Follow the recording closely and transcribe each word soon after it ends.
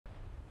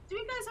Do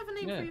you guys have a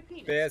name for your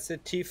penis? There's a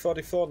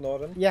T-44,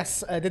 Nordern.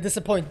 Yes, the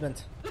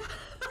disappointment.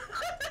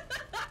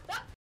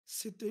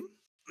 Sitting,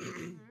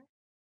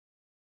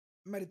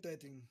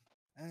 meditating.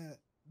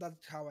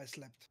 That's how I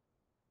slept.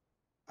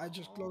 I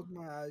just closed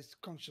my eyes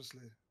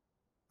consciously,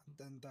 and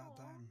then that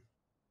time,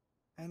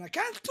 and I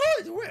can't do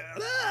it well.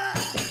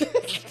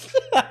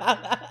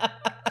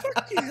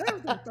 Fucking hell,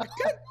 dude,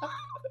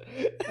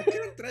 I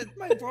can't read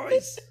my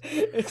voice.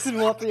 Isn't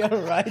Morty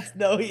alright?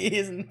 No, he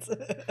isn't.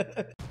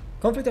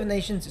 Conflict of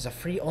Nations is a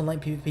free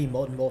online PvP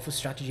modern warfare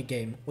strategy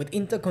game with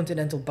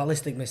intercontinental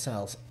ballistic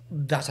missiles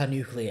that are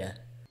nuclear.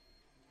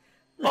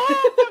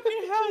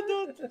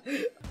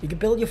 You can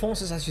build your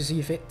forces as you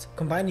see fit,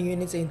 combine your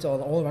units into an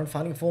all-round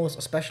fighting force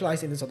or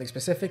specialise into something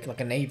specific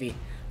like a navy,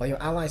 while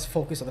your allies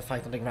focus on the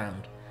fight on the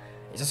ground.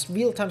 It's a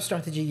real-time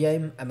strategy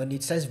game, and when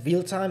it says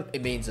real-time,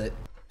 it means it.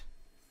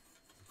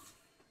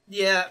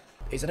 Yeah.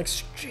 It's an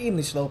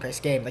extremely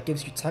slow-paced game that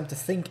gives you time to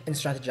think and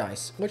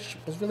strategize, which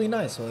was really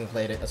nice when we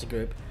played it as a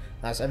group,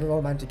 as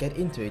everyone managed to get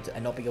into it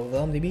and not be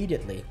overwhelmed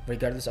immediately,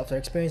 regardless of their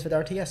experience with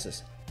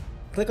RTSs.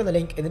 Click on the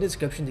link in the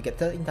description to get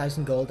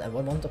 13,000 gold and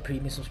 1 month of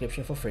premium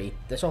subscription for free.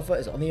 This offer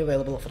is only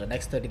available for the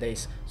next 30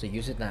 days, so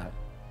use it now.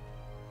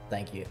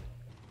 Thank you.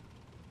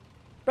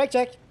 Break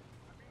check!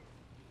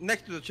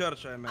 Next to the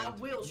church, I meant. I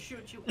will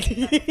shoot you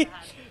in the head.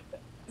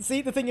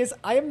 See, the thing is,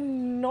 I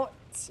am not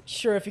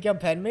sure if you can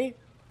pen me,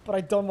 but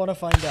I don't want to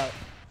find out.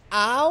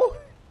 Ow!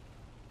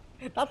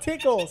 That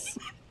tickles!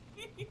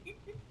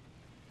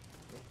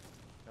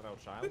 Hello,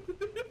 child.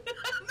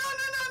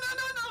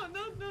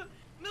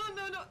 No,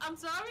 I'm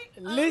sorry.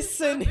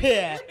 Listen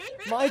here,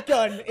 my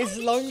gun is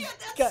long.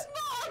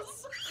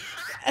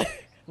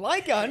 My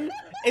gun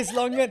is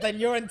longer than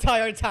your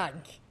entire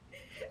tank.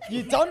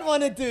 You don't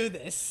want to do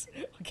this,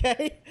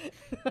 okay?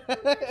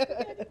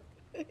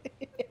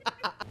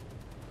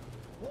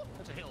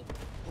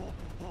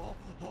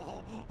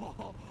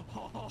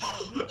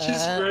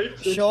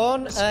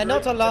 Sean,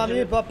 not to alarm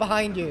you, but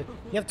behind you.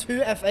 You have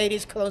 2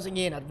 F-80s closing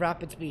in at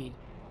rapid speed.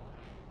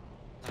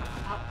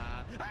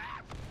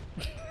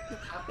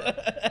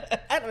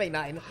 Enemy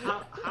 9.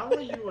 How are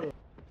you alive?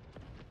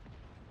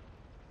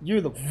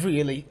 You look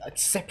really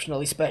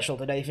exceptionally special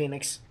today,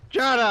 Phoenix.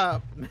 Shut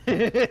up!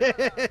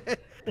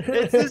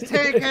 It's this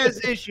tank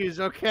has issues,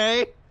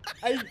 okay?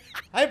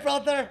 Hey,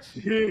 brother!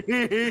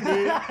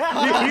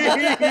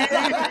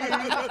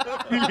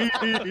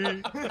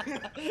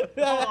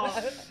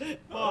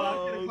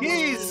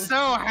 He's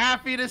so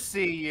happy to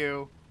see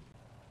you.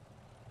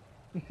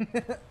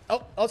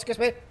 Oh, excuse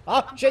me.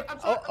 Oh, shit.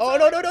 Oh,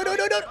 no.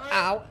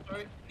 Ow.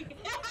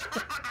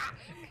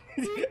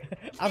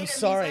 I'm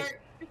sorry.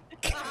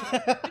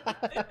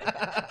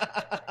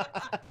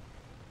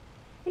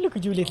 Look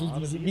at you, little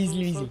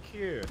Weasley. So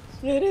cute.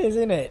 Yeah, it is,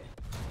 isn't it?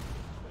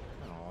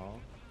 Aww.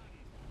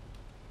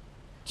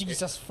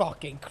 Jesus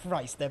fucking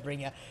Christ,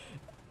 Debringer.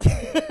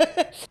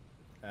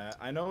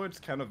 I know it's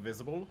kind of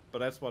visible, but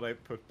that's what I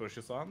put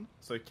bushes on,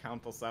 so it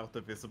counters out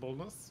the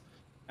visibleness.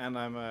 And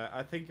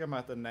I think I'm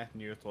at a net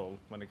neutral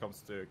when it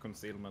comes to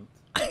concealment.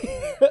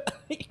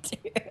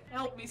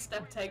 Help me,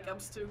 step take, I'm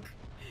stuck.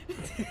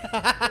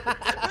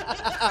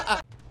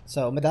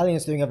 So,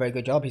 Medallion's doing a very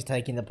good job. He's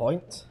taking the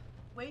point.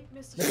 Wait,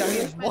 Mr.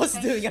 Medallion was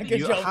doing a good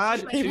You job.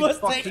 had He to was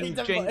fucking taking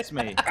the jinx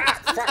point. me.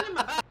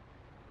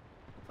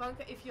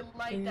 Franka, if you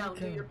lie down,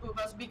 do your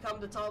boobas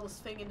become the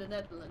tallest thing in the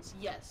Netherlands?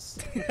 Yes.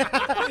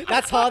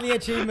 That's hardly an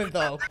achievement,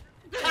 though.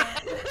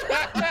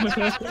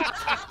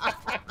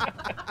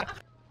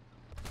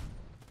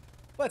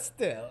 But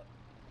still.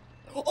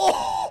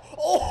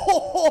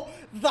 Oh!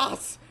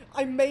 That!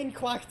 I main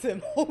quacked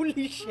him.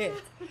 Holy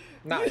shit.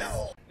 Nice.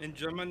 In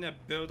Germany, I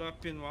build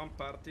up in one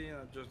party and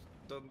I just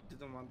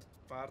didn't want to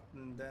fart,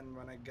 and then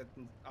when I get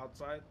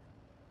outside,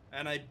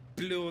 and I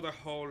blew the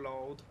whole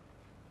load.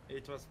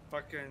 It was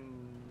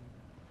fucking...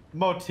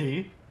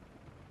 Moti,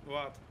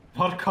 What?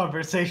 what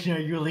conversation are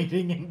you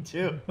leading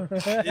into?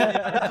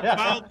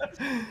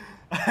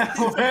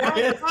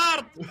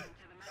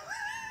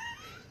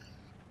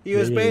 He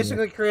was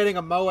basically creating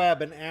a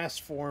Moab in ass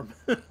form.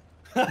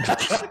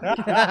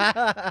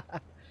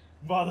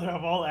 Mother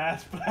of all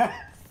ass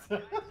plants.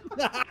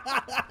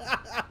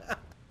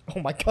 Oh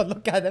my god,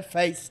 look at the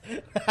face.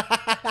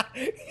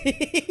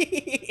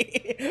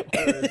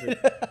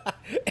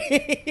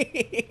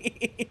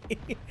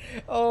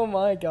 Oh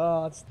my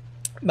god.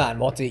 Man,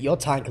 Morty, your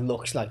tank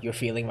looks like you're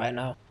feeling right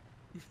now.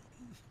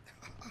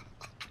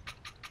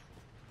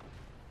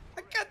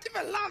 I can't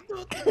even laugh,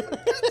 dude.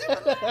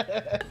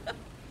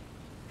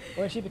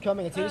 When is she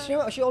becoming a TV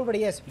show? She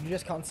already is, but you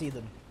just can't see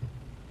them.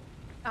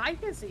 I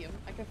can see him.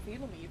 I can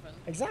feel him even.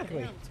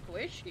 Exactly. Damn,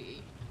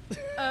 squishy.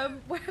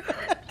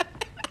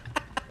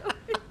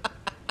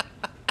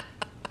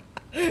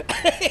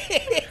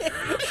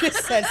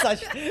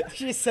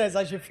 she says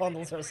as she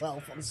fondles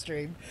herself on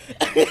stream.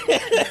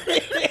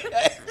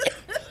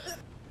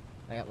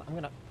 I'm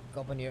gonna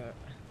go up on your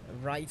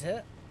right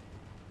here.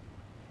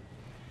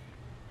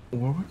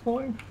 Where are we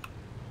going?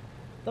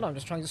 Don't know, I'm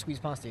just trying to squeeze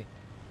past you.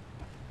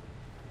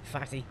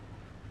 Fatty.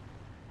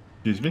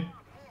 Excuse me?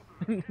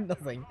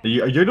 Nothing.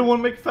 You don't want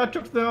to make fat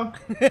jokes now?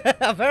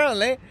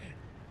 Apparently.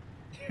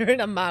 You're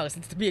in a mouse,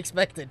 it's to be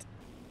expected.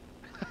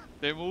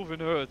 They move in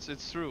herds,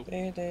 it's true.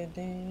 Hey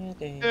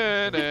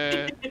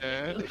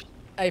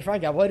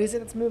Franka, what is it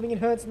that's moving in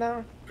herds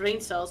now? Brain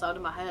cells out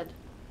of my head.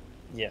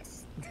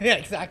 Yes. Yeah,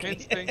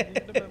 exactly.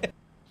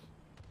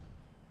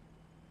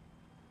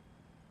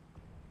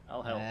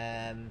 I'll help.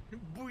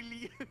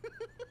 Bully.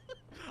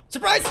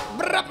 Surprise!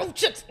 Brapple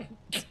shit!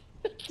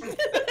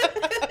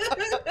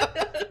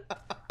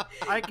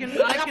 I can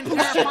tap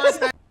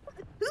my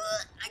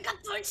I got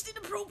touched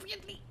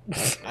inappropriately.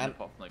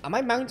 Am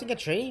I mounting a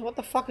tree? What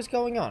the fuck is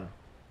going on?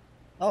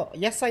 Oh,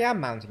 yes I am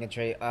mounting a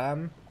tree.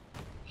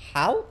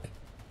 Help?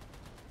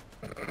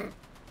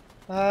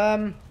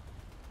 I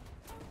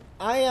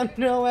am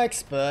no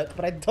expert,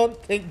 but I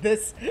don't think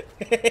this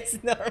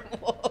is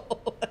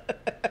normal.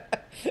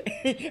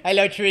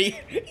 Hello, tree.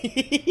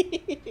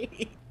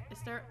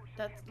 Is there...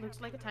 That looks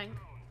like a tank.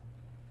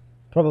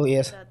 Probably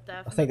is.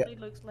 That I think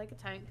definitely looks like a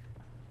tank.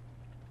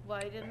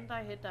 Why didn't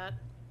I hit that?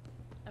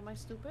 Am I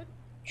stupid?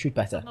 Shoot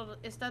better.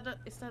 Is that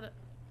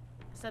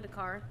a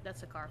car?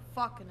 That's a car.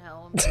 Fucking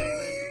hell, I'm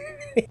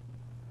stupid.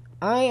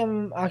 I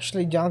am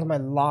actually down to my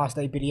last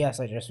APDS,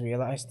 I just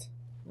realized.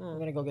 I'm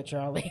gonna go get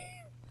Charlie.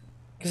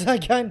 Cause I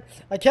can't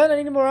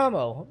need more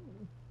ammo.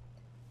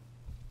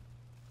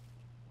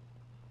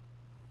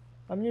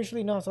 I'm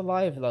usually not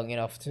alive long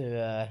enough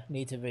to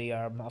need to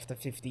rearm after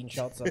 15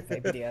 shots of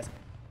APDS.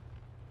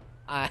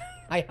 I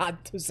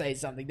had to say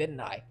something,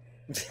 didn't I?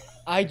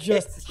 I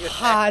just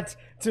had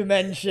to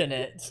mention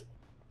it.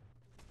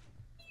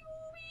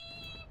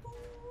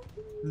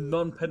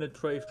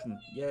 Non-penetration,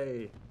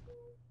 yay.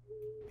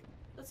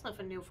 That's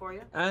nothing new for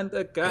you. And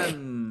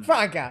again.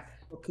 Franka!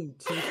 Fucking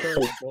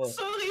T-34.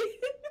 Sorry.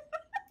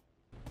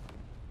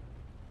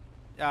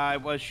 I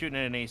was shooting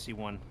at an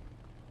AC-1.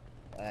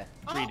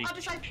 3D.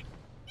 Other side.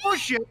 Oh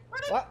shit!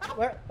 What?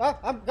 Where? Oh,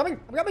 I'm coming!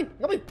 I'm coming! I'm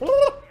coming!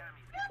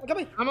 I'm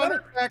coming! I'm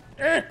under attack.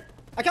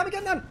 I can't be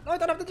getting down! No, I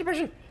don't have the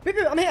depression! Pew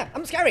pew! I'm here!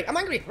 I'm scary! I'm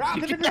angry! Rah,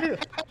 pew, pew, pew, pew.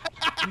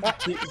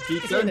 You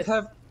don't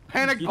have...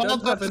 Panic You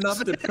don't have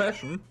enough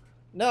depression.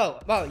 No,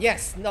 well,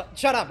 yes, no,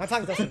 shut up, my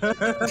tongue doesn't.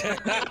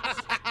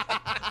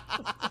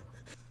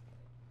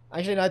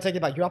 Actually, no, I take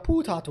it back. You're a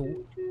potato.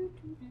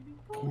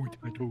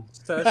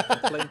 Search for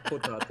plain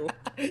potato.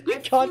 You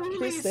can't I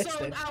resist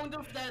fully it. zoned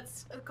out of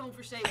that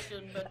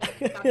conversation, but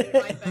then got me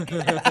right back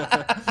in.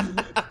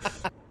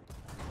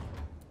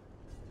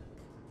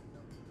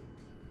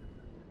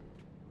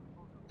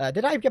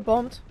 Did I get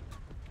bombed?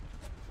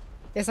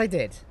 Yes, I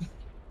did.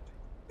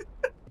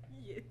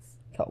 Yes.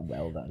 Oh,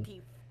 well done.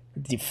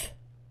 Teeth.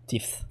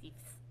 Teeth.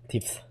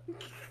 Teeth.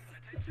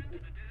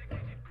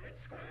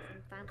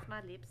 Sometimes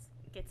my lips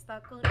get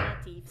stuck on my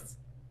teeth.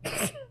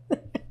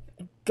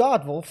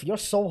 God, Wolf, you're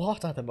so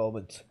hot at the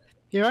moment.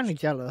 You're only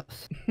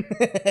jealous.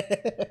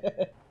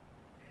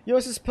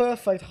 Yours is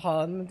perfect,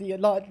 hon. The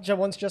larger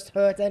one's just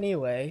hurt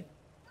anyway.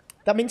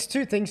 That means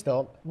two things,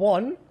 though.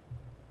 One,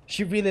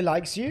 she really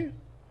likes you.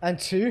 And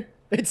two,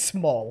 it's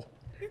small.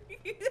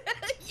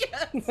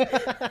 Yes.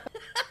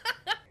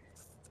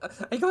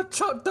 I got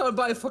chopped down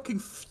by a fucking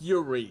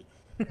fury.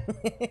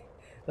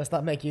 Does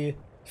that make you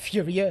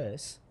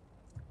furious?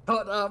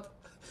 Shut up.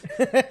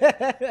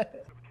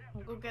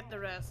 I'll go get the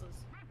rasses.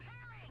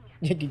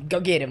 Go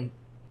get him.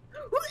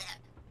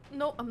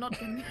 No, I'm not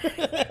gonna.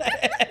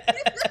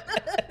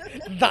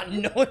 That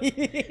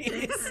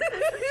noise.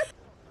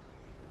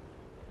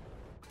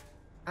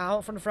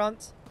 Out from the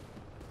front.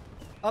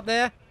 Up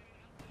there.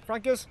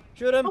 Frankus,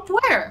 shoot him. Up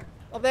where?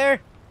 Up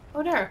there.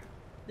 Oh, there.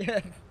 Yeah.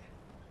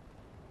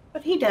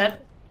 But he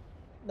dead.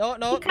 No,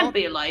 no, He can't no.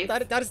 be alive.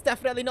 That is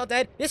definitely not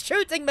dead. He's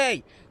shooting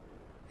me.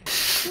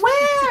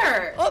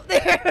 Where? Up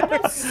there. I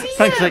don't see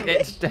Frank's him. like,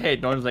 it's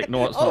dead. Norton's like,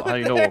 no, it's not. How do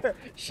you know? There.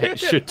 Shoot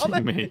It's him.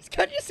 shooting me.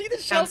 Can't you see the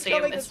Can't shells see him.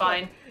 coming It's this way?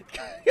 fine.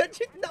 Can't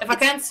you- no, If I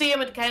can't see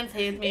him, it can't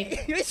hit me.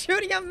 You're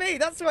shooting at me.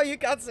 That's why you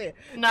can't see it.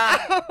 Nah,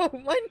 Oh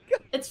my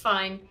god. it's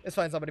fine. It's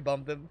fine. Somebody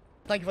bombed him.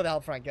 Thank you for the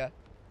help, Franka.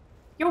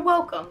 You're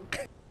welcome.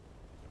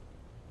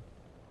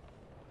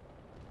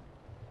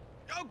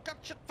 Oh god,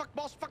 shit, fuck,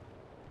 balls, fuck.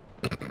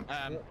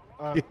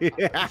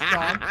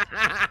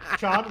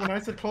 John, when I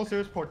said close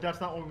air support,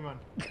 that's not what we meant.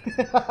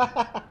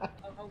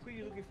 Who are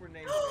you looking for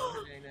names?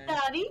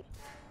 Daddy?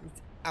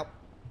 Ow.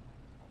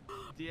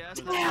 Damn,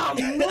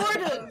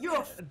 Nordern,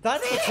 you're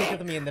That's what thick.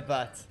 tickled me in the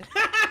butt.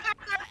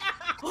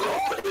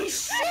 Holy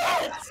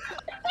shit!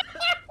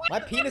 My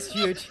penis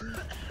huge.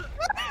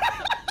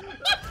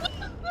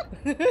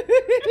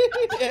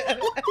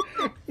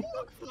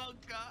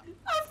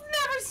 I've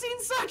never seen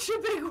such a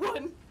big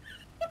one.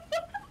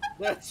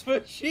 That's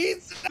what she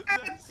said.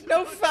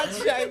 No fat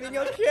shaming,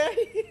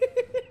 okay?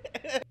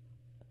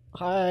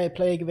 Hi,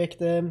 plague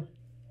victim.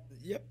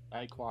 Yep.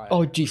 Hey, quiet.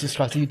 Oh, Jesus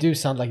Christ, you do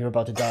sound like you're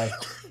about to die.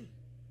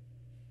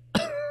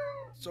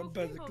 So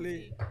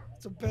basically,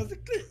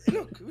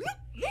 look, dude.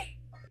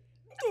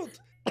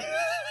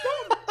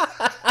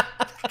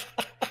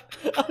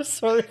 I'm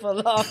sorry for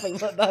laughing,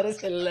 but that is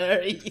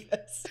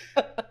hilarious.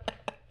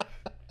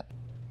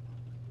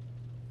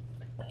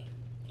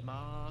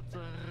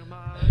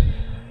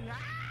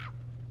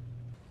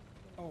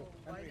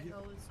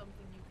 know it's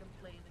something you can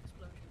play in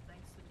Explosion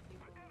thanks to the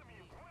people who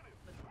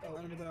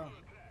Enemy down.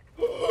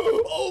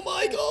 Oh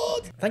my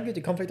god! Thank you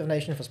to Conflict of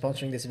Nations for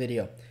sponsoring this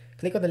video.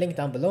 Click on the link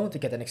down below to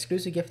get an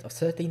exclusive gift of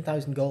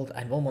 13,000 gold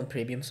and 1 month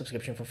premium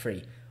subscription for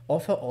free.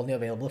 Offer only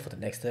available for the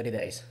next 30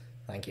 days.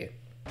 Thank you.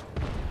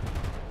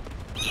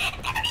 I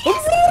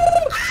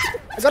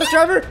got a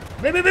driver!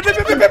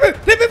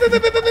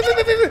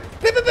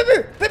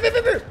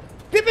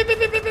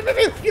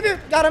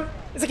 Got him!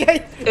 It's okay!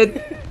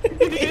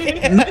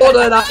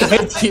 Nordern, I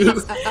hate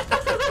you!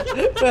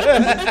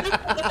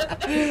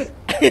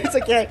 It's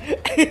okay.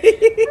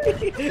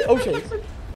 Oh shit.